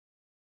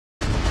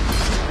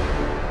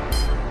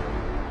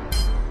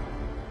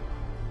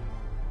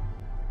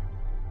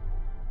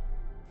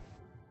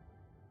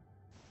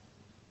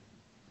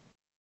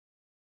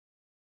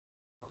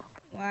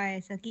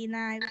Ngoài skin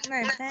ai cũng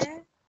này thế.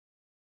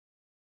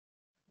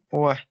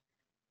 Ôi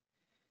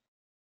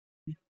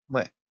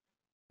mẹ,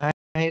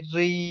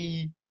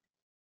 Harry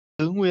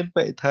thứ nguyên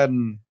vệ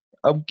thần,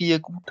 ông kia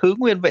cũng thứ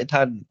nguyên vệ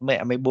thần,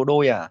 mẹ mày bộ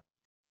đôi à?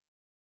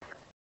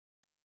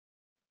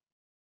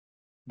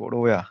 Bộ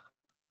đôi à?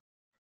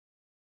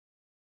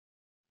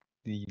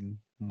 Thì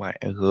mẹ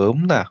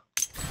gớm nào.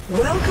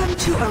 Welcome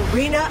to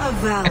Arena of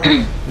Valor.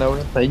 Đâu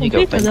nó thấy như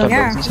Không kiểu fit là đánh được toàn nha,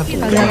 đấu không sát fit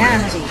thủ là được ra.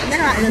 nha. Nhắc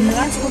lại lần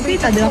nữa, không fit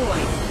là được.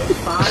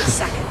 5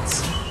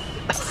 seconds.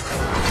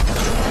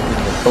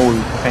 Tôi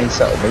hay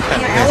sợ mấy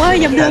thằng Mẹ ơi,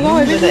 nhầm đường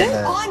rồi, với lại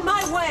là On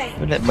my way.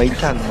 với lại mấy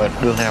thằng mà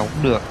đường nào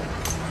cũng được.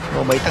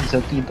 Có mấy thằng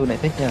skin tôi lại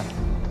thích nha.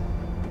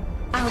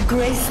 I'll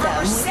grace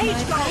them with my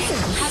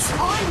presence. Has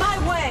on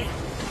my way.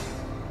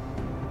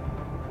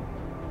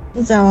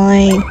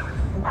 Rồi.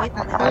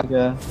 Đây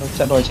kìa, nó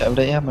chạy đòi chạy vào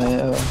đây em này.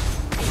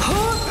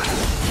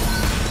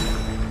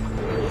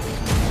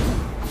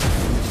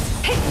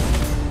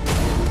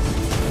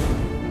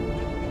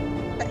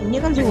 Tại như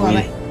con rùa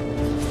vậy.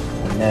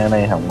 Nhà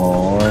này hỏng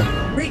rồi.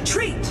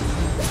 Retreat.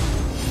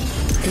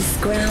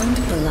 This ground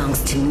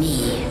belongs to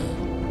me.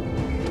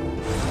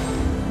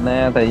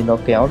 Na thấy nó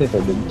kéo thì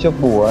phải đứng trước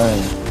bùa này.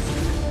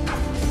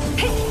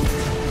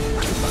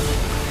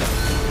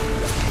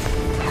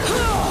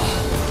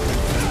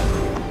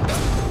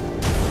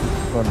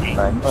 Còn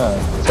đánh mà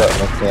sợ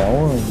nó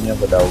kéo, nha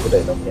vào đầu cứ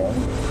để nó kéo.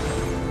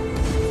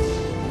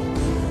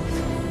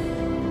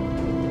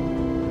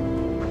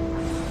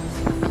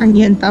 Anh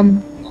yên tâm,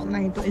 bọn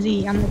này tuổi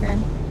gì ăn được em.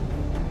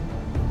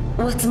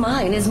 What's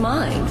mine is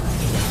mine.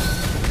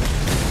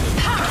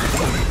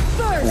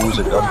 Ui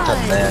giời ông thần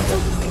Na kìa.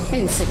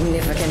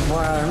 Insignificant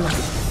worm.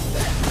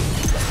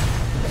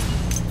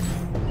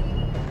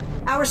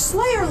 Our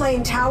Slayer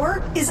Lane tower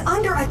is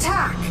under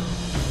attack.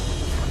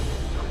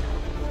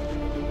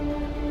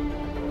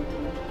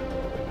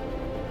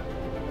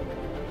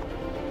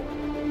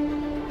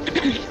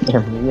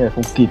 Em nghĩ là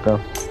không kịp đâu.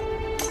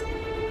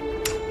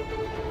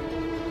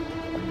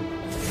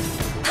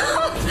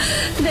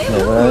 They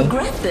will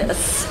regret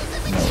this.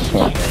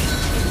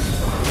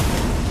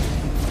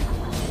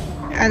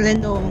 Ăn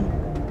lên đồ.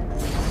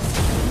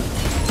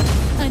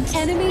 An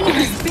enemy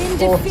has been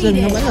Rừng nó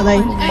defeated. vẫn ở đây.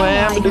 Mà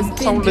em đứng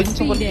sau lính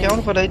xong vẫn kéo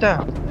nó vào đấy ta.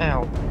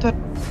 Ảo thật.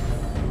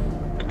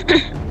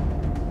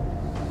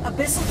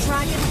 Abyssal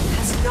Dragon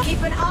has no.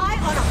 Keep an eye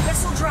on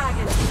Abyssal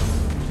Dragon.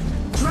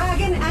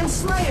 Dragon and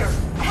Slayer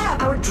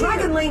have our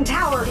Dragon Lane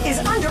tower is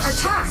under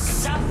attack.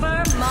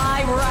 Suffer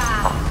my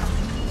wrath.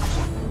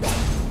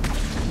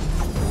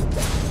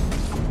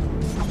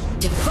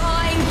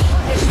 Divine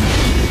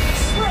punishment.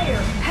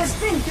 Slayer has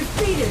been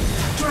defeated.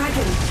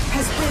 Dragon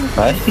has been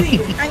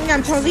defeated. Anh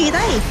làm cho gì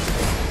đấy?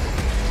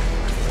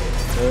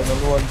 Chơi nó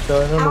luôn,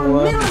 chơi nó Our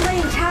luôn. middle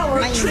lane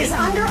tower Mày is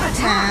under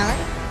attack. đấy.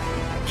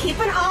 Keep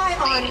an eye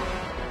on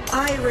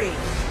Irie.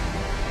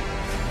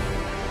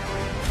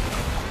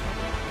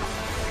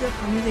 Chưa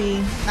có cái gì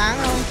đáng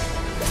không?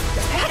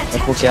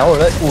 Nó có kéo rồi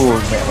đấy. Ui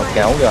mẹ nó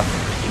kéo kìa.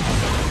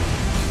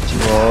 Chịu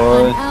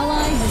rồi. An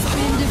ally has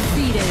been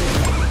defeated.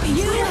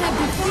 You have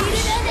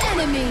defeated an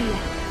enemy.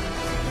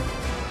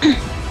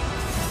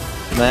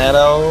 Nè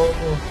đâu.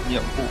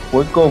 Nhiệm vụ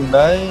cuối cùng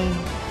đấy.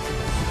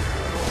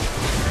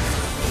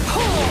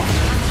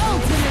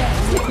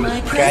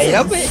 Cày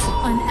lắm ấy.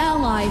 An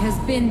ally has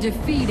been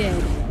defeated.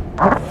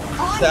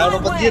 Sao nó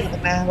vẫn giết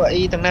thằng Na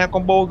vậy? Thằng Na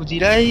combo của gì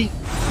đây?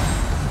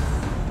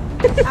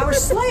 Our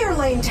Slayer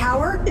Lane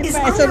tower is Mẹ,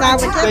 under sao nào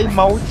mà Cây attack.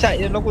 máu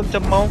chạy nó còn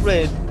chấm máu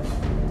để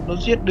nó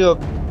giết được.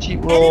 Chịu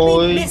Enemy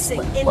rồi.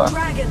 missing in Quả.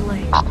 Dragon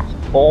Lane.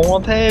 Có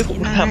thế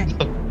cũng Này. làm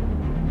được.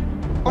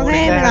 Có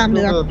thế mà làm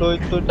được.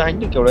 Tôi đánh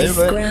được kiểu đấy This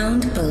rồi đấy.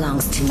 ground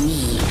belongs to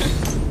me.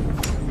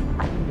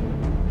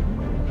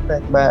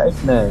 Đánh 3x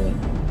này.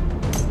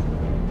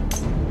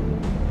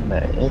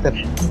 Mẹ thật.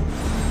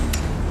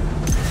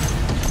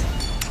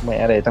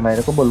 Mẹ để thằng này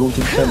nó có blue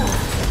trên chân.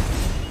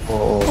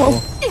 Ồ.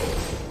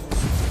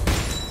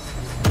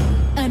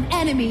 An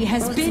enemy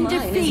has been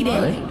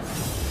defeated. Đấy.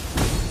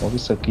 Có cái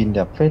skin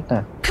đẹp phết nè.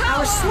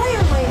 Our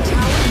Slayer Lane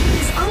tower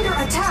is under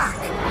attack.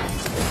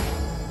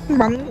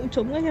 Bắn cũng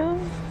trúng ấy chứ.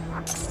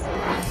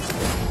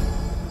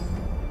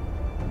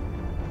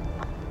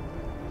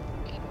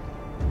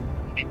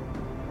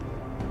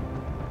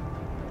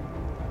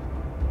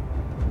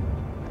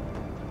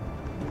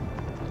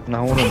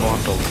 Nấu là ngon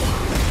rồi.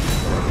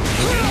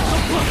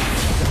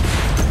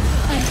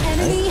 An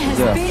enemy has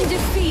Yeah. been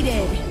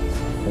defeated.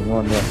 Thấy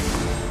ngon nha.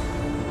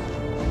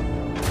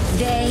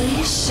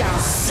 They shall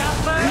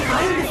suffer.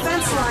 The iron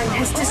defense line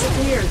has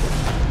disappeared.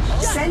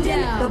 Send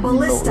in the Nổ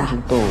ballista.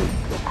 chúng tôi.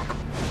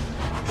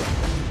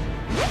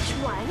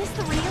 Which one is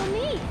the real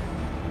me?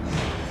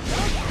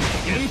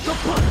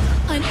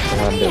 An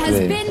enemy has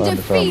been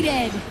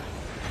defeated.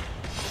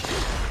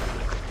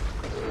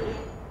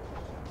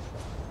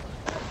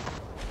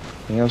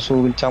 Nghe su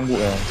bên trong bụi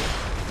này.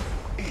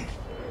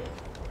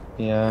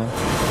 Kìa.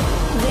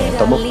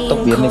 Tốc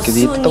biến này cái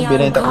gì? Tốc biến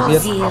này tao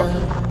giết.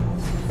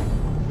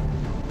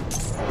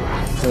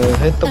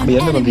 Hết tốc An biến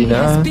rồi còn gì enemy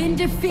has nữa. been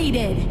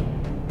defeated.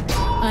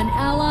 An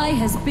ally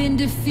has been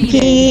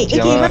defeated.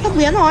 Iki mất tốc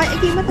biến rồi,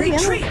 Iki mất tốc biến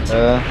rồi.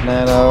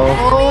 Nè đâu.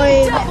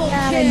 Ôi, mẹ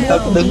nhà này mua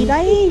cái gì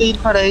đấy? Tin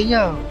qua đấy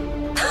nhở.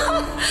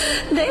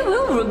 They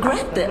will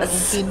regret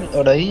this. Tin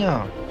ở đấy nhở.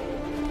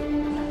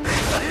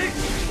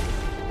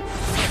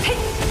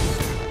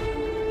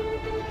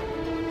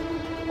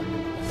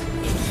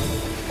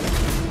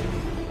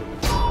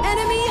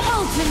 Enemy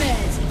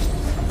ultimate.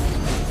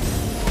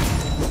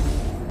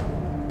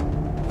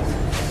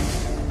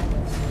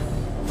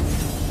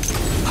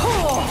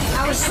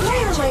 Our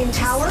Slayer Lane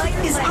tower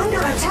is under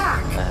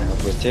attack.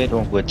 Vừa chết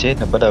đúng không? Vừa chết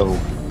là bắt đầu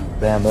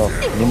ra đâu.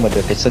 Nhưng mà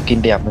được cái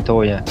skin đẹp mới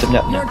thôi à. Chấp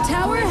nhận nhá. Your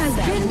tower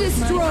has been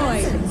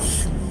destroyed.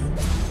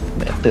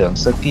 Mẹ tưởng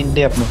skin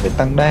đẹp mà phải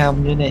tăng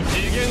đam như này.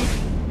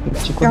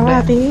 Chứ Kéo con vào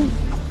đam. tí.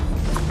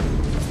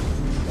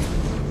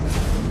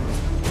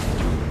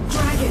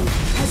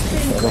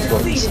 Nó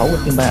còn 6 cái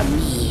phiên bản.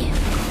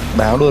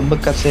 Báo luôn mức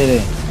KC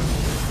này.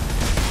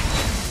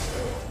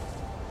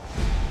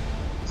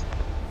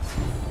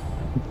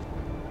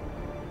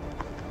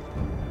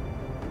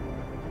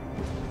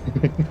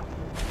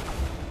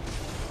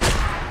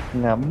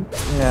 Ngắm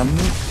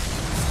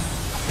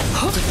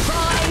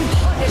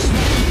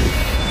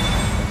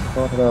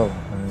có đâu.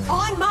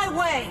 On my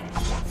way.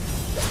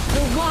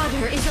 The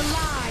water is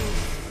alive.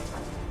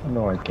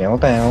 Rồi kéo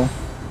tao.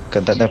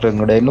 Cẩn thận đặt rừng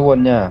nó đến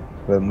luôn nha.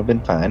 Rừng nó bên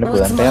phải nó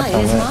vừa ăn What's tép mine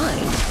xong is rồi.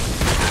 mine.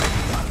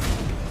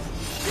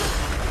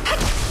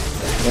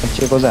 Em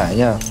chưa có giải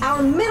nha.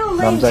 Our middle 5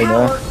 lane giây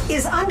nữa. tower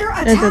is under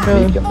Từ attack. từ.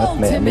 Đi kiểm mất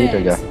mẹ đi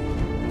rồi kìa.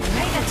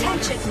 Pay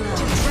attention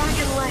to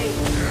Dragon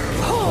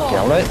Lane.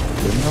 Kéo đấy.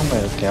 Đứng không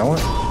phải kéo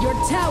ấy. Your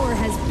tower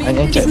has been Anh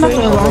chạy destroyed.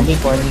 về không đi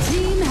qua đi.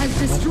 Team has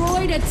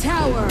destroyed a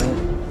tower.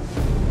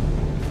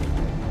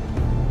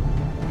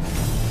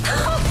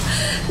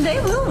 They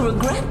will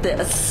regret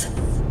this.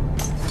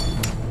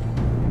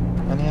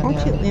 Không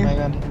chịu nha.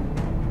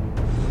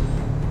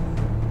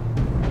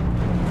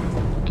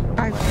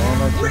 Ăn đi.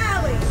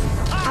 Rally!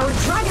 Our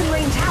Dragon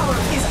Lane tower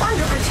is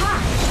under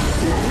attack.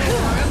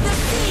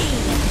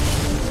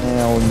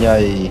 Eo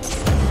nhầy.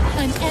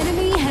 An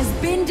enemy has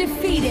been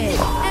defeated.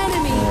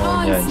 Enemy yeah.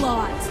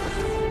 onslaught.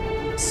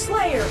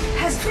 Slayer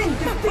has been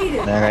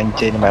defeated. Đang anh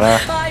trên mà ra.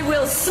 I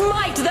will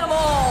smite them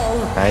all.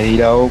 Ai đi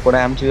đâu? Có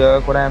đam chưa?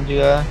 Có đam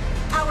chưa?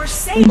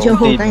 Our Mình chưa Sage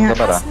phục tin anh ạ. các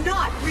bạn ạ. has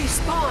not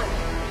respawned.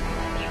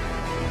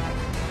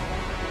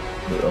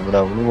 Dựa vào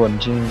đầu luôn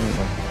chứ.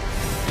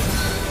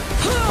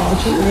 Khó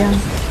chịu em.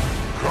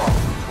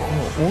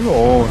 Úi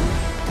rồi.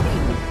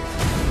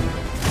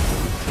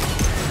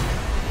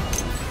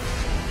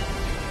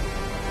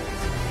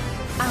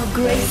 I'll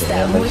grace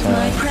them with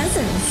my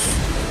presence.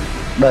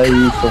 Đây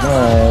đúng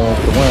rồi,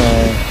 đúng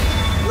rồi.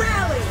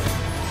 Rally!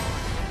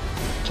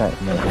 Chạy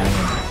mẹ.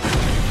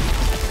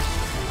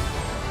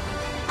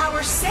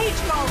 Our Sage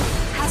Golem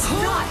has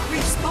not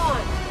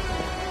respawned.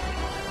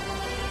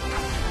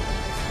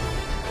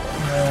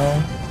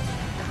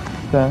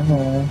 Sáng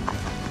rồi.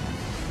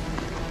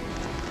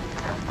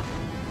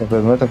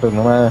 Tập rừng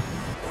nó mà.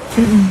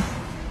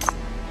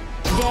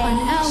 An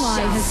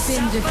ally has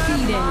been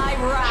defeated. My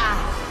wrath.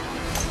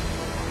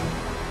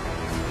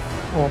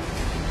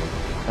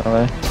 Sao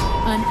đây?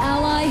 An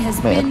ally has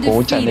Mẹ been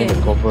cố chạy lên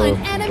defeated. được cover.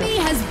 An enemy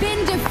has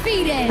been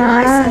defeated.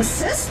 À,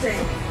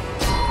 Assisting.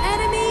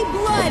 Enemy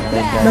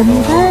bloodbath.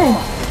 đông thế.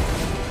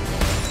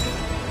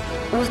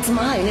 What's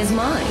mine is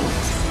mine.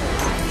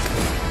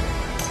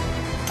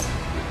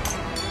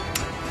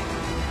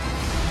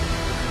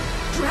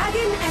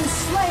 Dragon and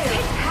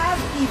Slayer have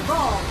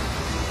evolved.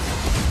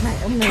 Mẹ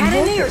ông này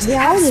Cannoneers đéo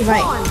have gì vậy?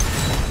 spawned.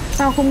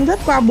 Sao không dứt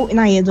qua bụi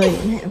này rồi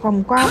mẹ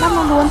vòng qua bắt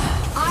nó luôn.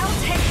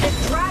 I'll take the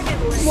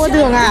Dragon Lane. Mua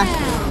đường à?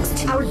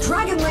 Our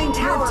Dragon Lane Your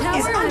tower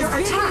is tower under has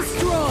been attack.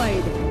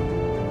 destroyed.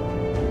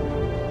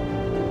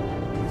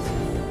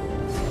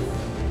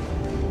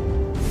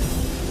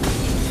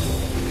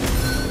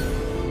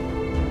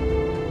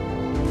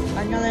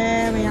 Đánh ra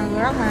đây, mình đang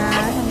grab mà,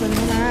 trong rừng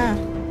nữa mà.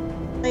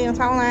 Đây đằng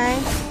sau này.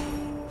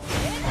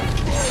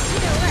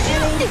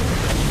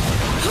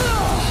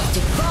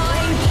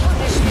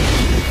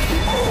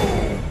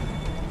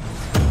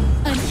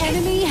 An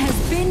enemy has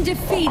been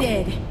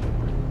defeated.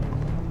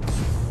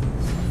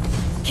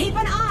 Keep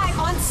an eye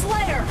on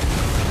Slayer.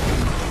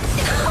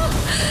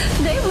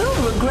 They will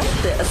regret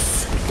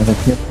this. Cái này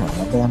thiết hả?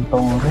 Nó đen to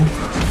đấy.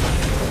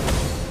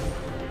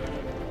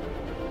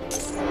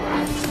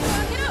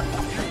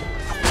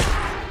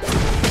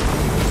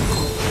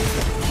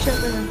 Trước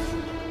bây giờ.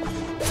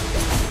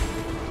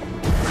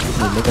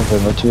 Nhìn thấy con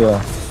rừng nó chưa?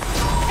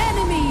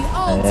 Enemy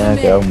À,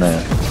 cái ông này.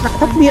 Lại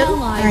thấp biến.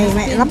 Này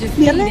mẹ lắp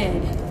biến đấy.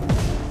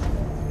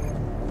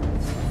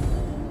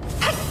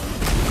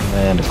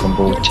 Nè, được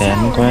combo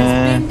chán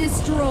quá.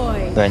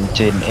 Gành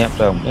trên ép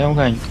rồng, eo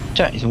gành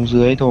chạy xuống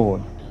dưới thôi.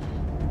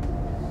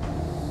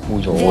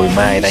 Ui dồi ôi,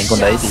 mai đánh con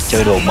đấy thì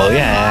chơi đồ mới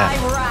à.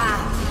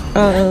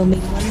 My Mình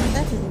wrath. vẫn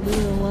test thử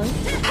đưa đồ mới.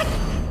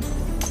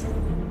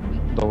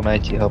 Đồ này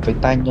chỉ hợp với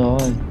tanh thôi.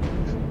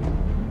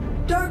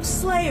 Dark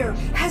Slayer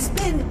has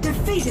been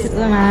defeated. Tự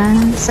ra mà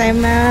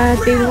xem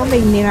team của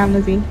mình thì làm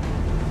được gì.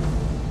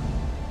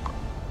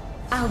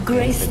 I'll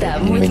grace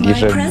them Mình with đi my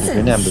rừng thì mới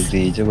làm được presence.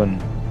 gì chứ còn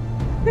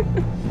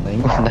mấy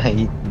con này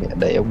mẹ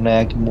đẩy ông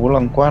Na cái múa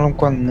long quá long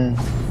quăng.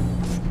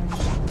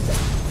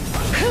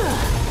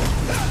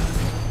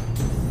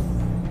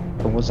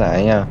 Không có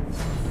giải nha,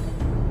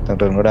 thằng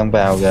rừng nó đang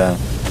vào kìa.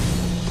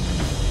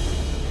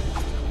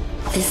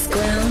 This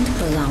ground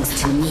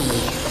belongs to me.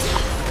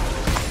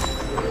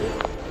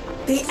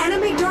 The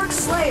enemy Dark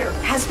Slayer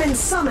has been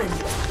summoned.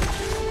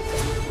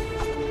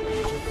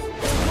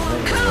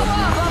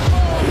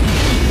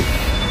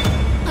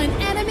 An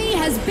enemy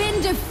has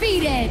been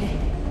defeated.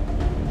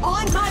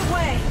 On my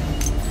way.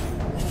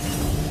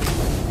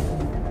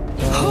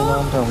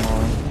 Rồi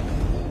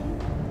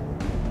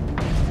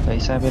đẩy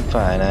sang bên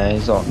phải này,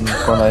 dọn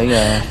con ấy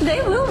kìa. They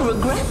will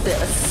regret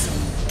this.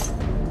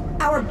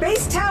 Our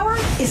base tower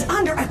is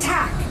under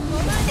attack.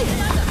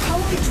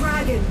 Holy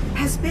Dragon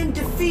has been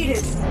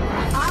defeated.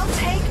 I'll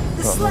take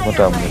the Dọn con Slayer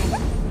rồng lane. này.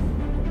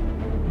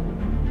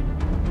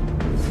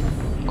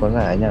 Có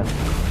giải nha.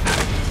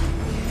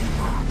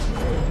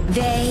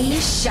 They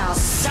shall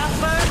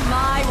suffer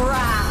my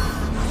wrath.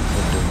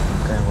 Đừng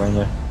cao quá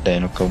nha, để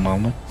nó cầu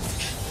mong á.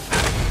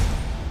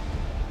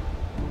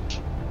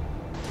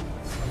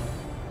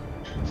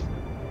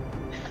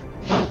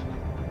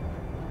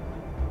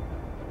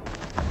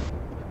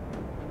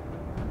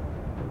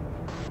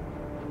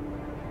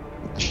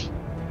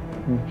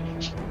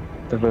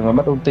 Thực sự nó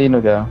mất ulti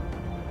rồi kìa.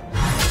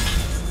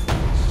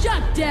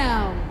 Shut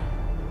down.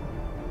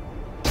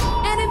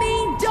 Enemy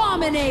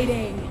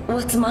dominating.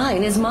 What's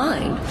mine is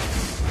mine.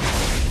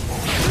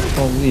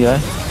 Không cái gì đấy,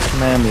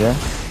 nam gì đấy.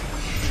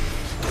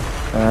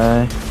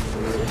 À,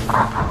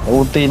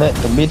 ulti đấy,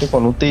 tầm biết nó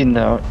còn ulti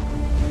nào.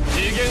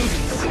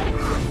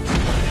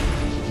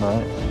 Đấy.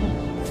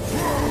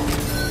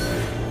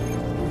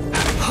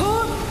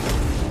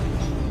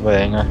 Về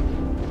anh ơi.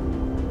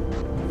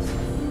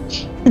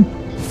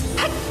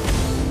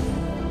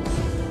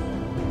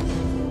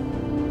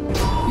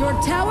 Your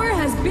tower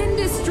has been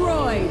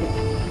destroyed.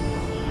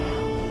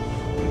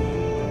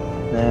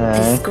 Này,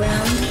 This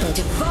ground will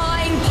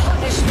divine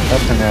punishment.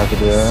 bắt thằng nào thì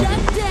được.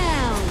 Shut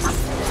down.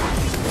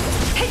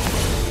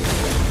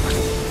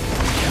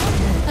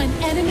 An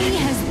enemy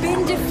has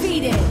been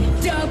defeated.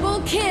 Double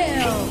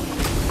kill.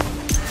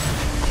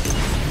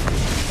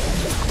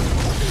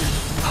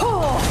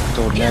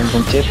 Rồi đang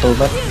con chết tôi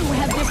mất. You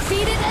have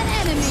defeated an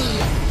enemy.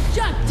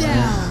 Shut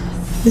down.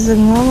 Cái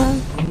rừng nó mà.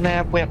 Ông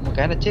Na quẹt một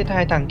cái là chết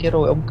hai thằng kia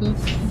rồi, ông cứ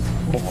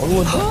bỏ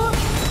luôn.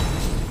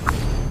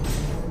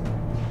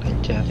 Thành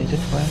trả thấy rất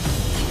quá.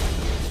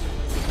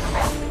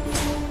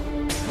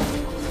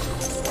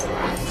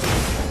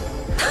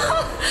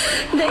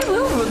 They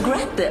will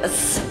regret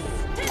this.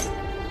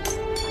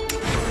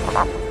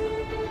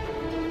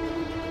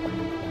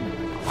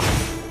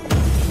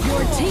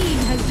 Your team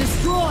has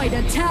destroyed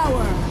a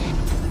tower.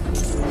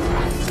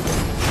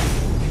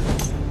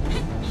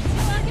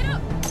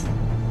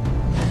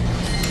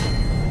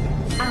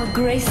 I'll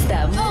grace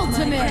them with my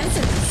Ultimate.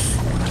 presence.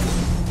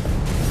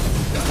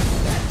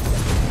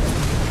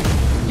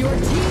 Your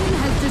team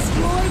has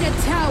destroyed a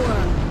tower.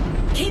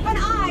 Keep an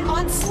eye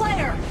on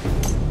Slayer.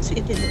 Sẽ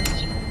thì được.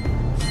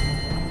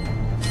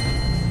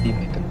 Tìm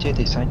mày cần chết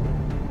thì xanh.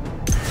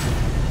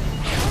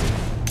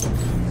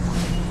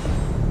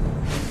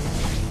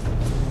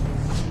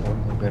 Ôi,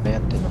 người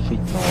đen thì nó phịch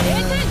nó.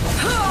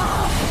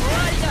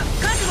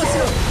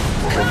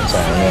 Không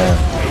giải nha.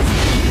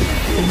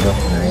 Tính đâu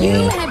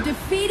You này. have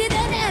defeated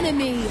an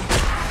enemy.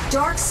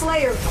 Dark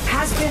Slayer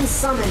has been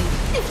summoned.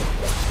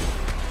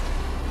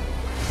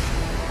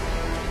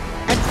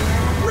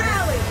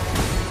 Rally!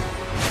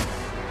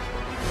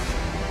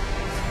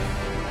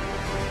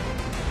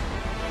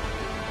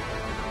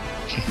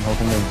 Nó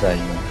không nên dày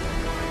mà.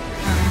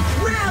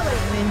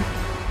 Rally!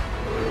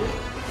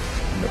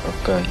 Được,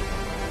 ok.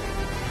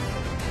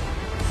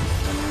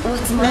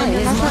 What's Lên mine cho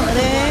is nó sợ mine.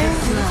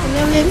 đi.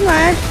 Leo lính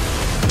mà.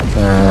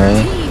 Đấy.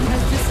 Team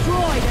has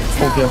destroyed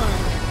a Ok. tower.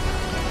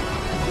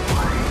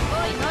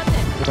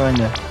 Rồi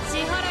nhỉ.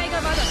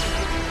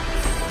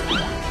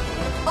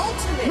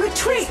 Ultimate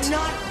retreat is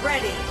not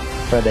ready.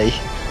 Và đấy,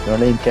 nó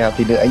lên cao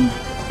thì nữa anh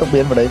tốc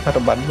biến vào đấy phát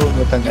nó bắn luôn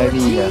với thằng Your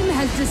Ivy à. team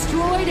has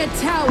destroyed a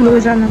Lùi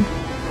tower. ra nào.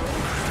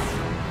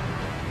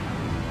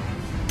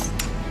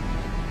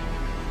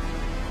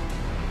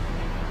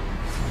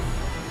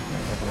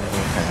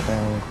 Thả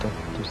tao, tôi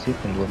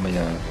ship thằng luôn bây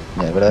giờ.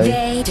 Nhảy vào đấy,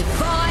 They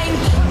divine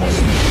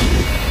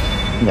punishment.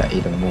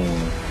 nhảy thằng mù.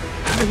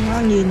 Đừng có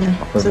nhìn nè. Rồi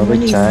nó Đừng có bên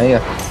nhìn. trái à.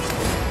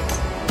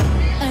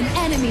 An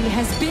enemy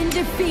has been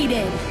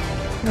defeated.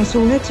 Nó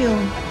xu hết chiều.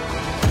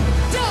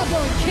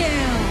 Double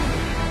kill.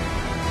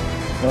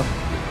 Đó.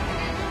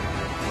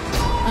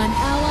 An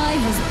ally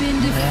has been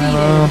Đó,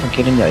 defeated. thằng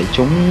kia nó nhảy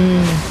trúng.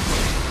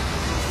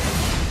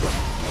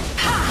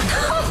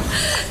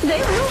 They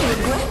will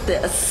regret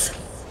this.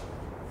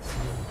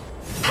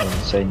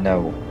 Say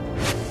no.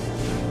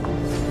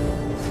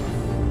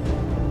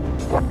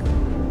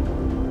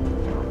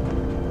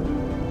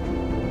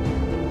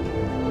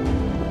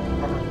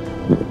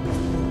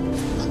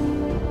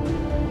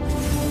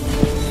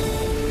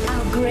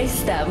 I'll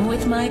grace them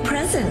with my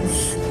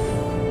presence.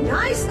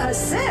 Nice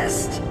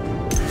assist.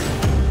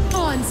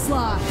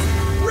 Onslaught.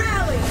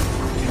 Rally.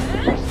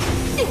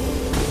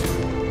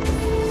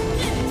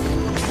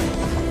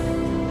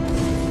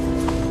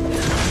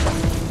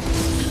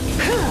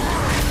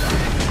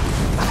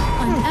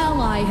 An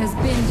ally has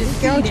been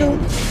Kéo chung.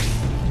 defeated.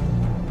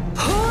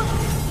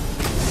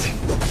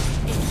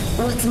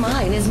 What's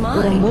mine is Đồng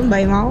mine.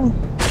 47 máu.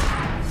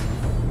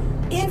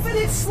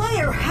 Infinite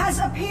Slayer has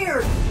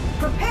appeared.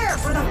 Prepare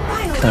for the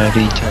final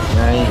Đi round. chặt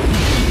ngay.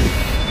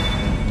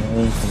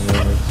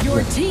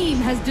 Your team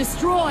has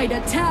destroyed a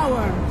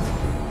tower.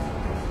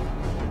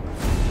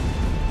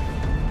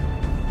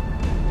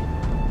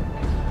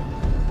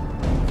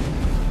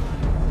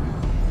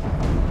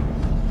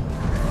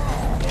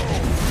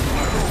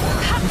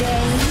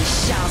 They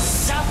shall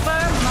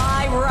suffer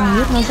my Thằng wrath.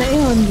 giết nó dễ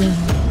hơn nhiều.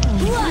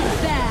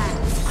 Bloodbath.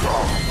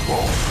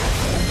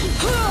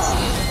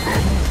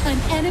 An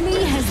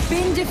enemy has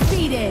been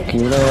defeated.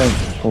 Cứu lên.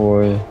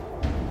 Ôi.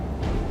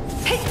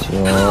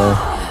 Trời.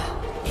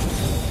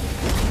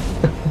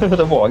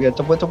 Tao bỏ kìa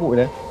trong bụi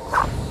này.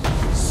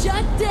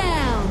 Shut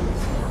down.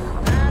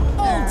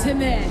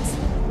 Ultimate.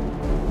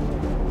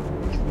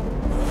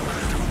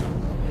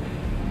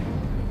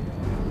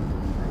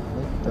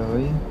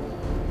 Tới.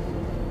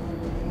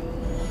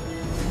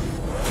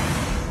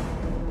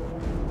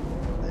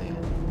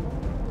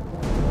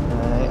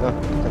 Đấy,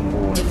 thằng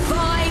buồn.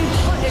 Divine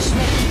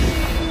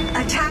punishment.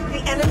 Attack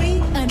the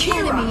enemy. An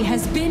enemy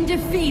has been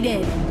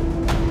defeated.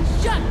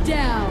 Shut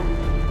down.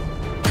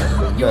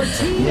 Your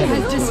team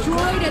has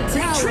destroyed a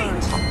tower.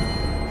 Retreat.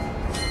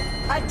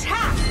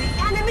 Attack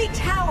the enemy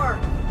tower.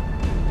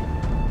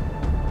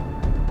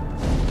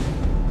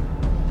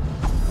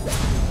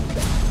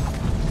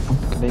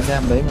 Cái đấy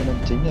đam đấy mà đam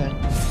chính rồi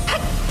anh.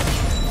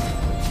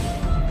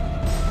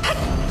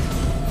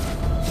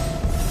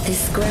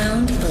 This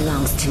ground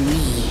belongs to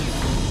me.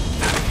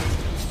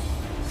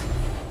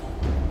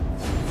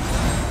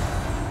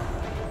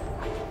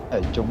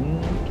 Ở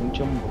chúng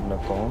chung cũng là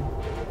có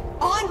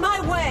On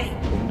my way.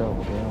 đúng đầu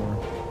cái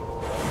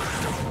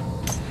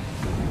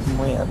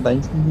mẹ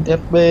đánh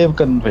FB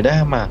cần phải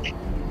đam mà.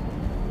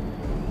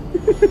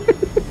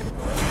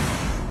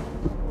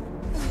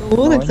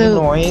 Tú thực sự.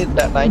 Nói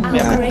đã đánh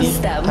mẹ mình đi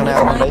thằng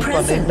nào mà đấy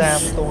còn lên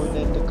đam tôi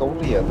nên tôi cấu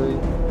rỉa tôi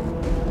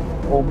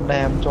ôm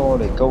đam cho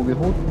để câu cái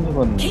hút nhưng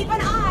còn Keep an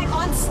eye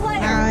on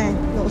Slayer. Này,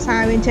 độ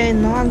sai bên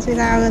trên nó ăn suy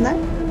ra hơn đấy.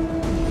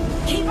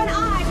 Keep an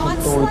eye on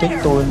tôi thích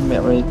Slayer. tôi mẹ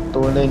mày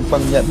tôi lên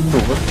băng nhẫn đủ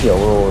các kiểu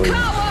rồi.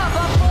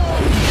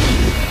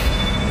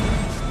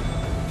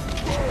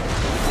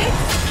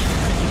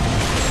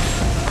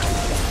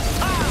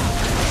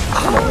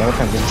 Đẩy cái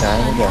thằng bên trái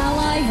nữa An kìa.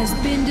 ally has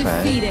been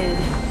defeated.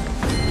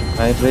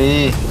 Ai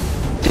đi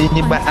tin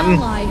như An bạn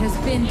ally has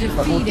been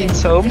bạn muốn tin defeated.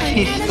 sớm An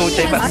thì tôi enemy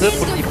thấy has bạn rớt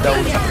been một nhịp đầu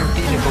defeated. chắc thông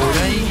tin được rồi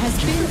đấy. Has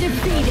been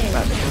defeated.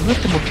 Bạn rớt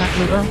thêm một phát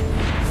nữa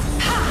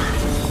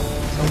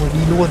xong rồi đi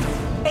luôn.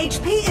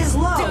 HP is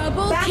low.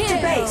 Double Back to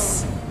kill.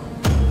 base.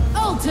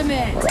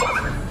 Ultimate.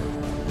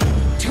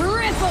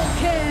 Triple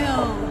kill.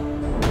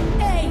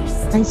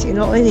 Ace. Anh chịu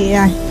lỗi gì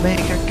này?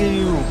 Mega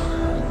kill.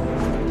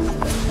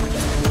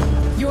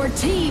 Your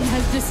team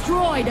has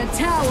destroyed a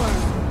tower.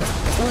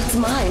 What's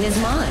mine is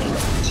mine.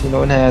 Xin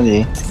lỗi Na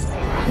gì?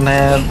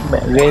 Na mẹ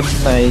game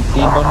này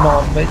tin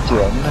non với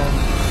trưởng Na.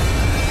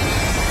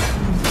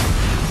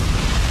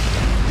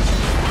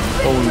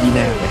 Tôi đi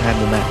nào phải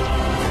 20 mạng.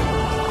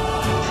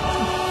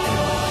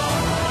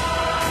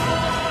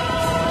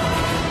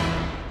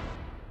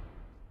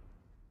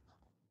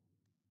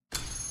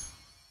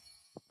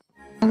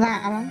 Lạ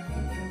lắm.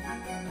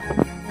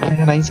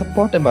 Na đánh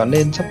support để bảo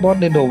nên support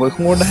lên đồ với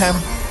không có đam.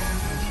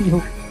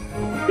 Yêu.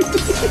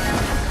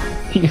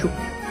 Yêu.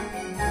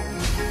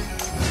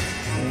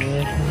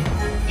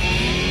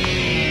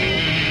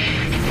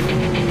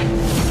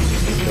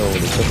 Đồ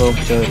để cho tôi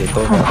chơi để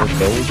tôi vào được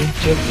đấu lúc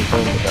trước thì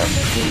tôi phải đảm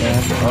Việt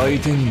Nam. 相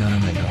手になら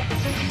ないな。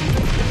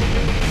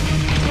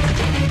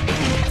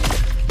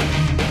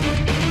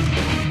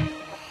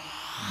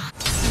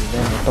Việt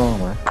Nam nó to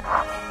mà.